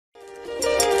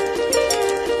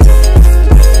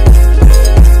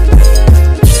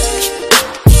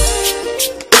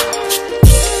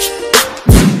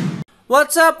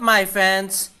up, my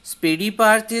fans? Speedy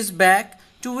Parth is back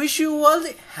to wish you all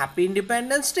the happy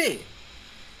Independence Day.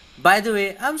 By the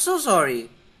way, I'm so sorry.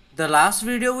 The last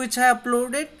video which I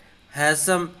uploaded has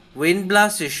some wind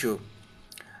blast issue.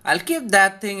 I'll keep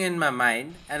that thing in my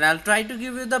mind and I'll try to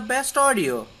give you the best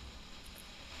audio.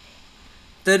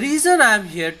 The reason I'm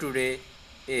here today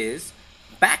is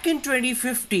back in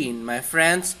 2015, my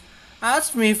friends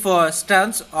asked me for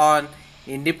stunts on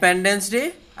Independence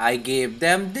Day. I gave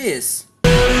them this.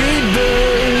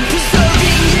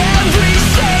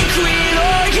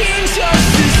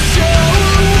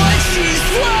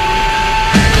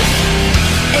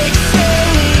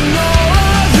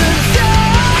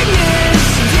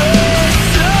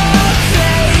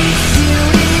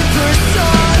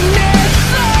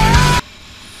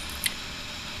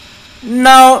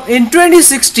 Now in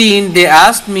 2016 they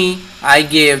asked me, I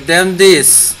gave them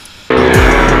this.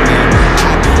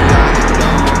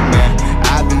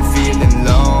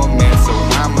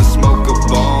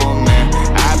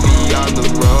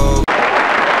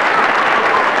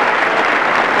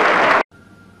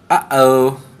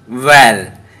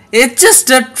 Well, it's just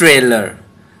a trailer.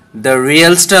 The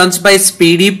real stunts by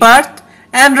Speedy Parth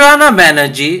and Rana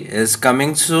Banerjee is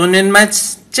coming soon in my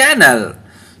channel.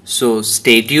 So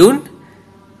stay tuned.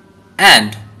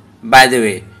 And by the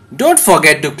way, don't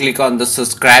forget to click on the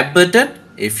subscribe button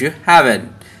if you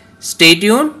haven't. Stay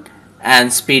tuned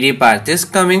and Speedy Parth is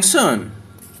coming soon.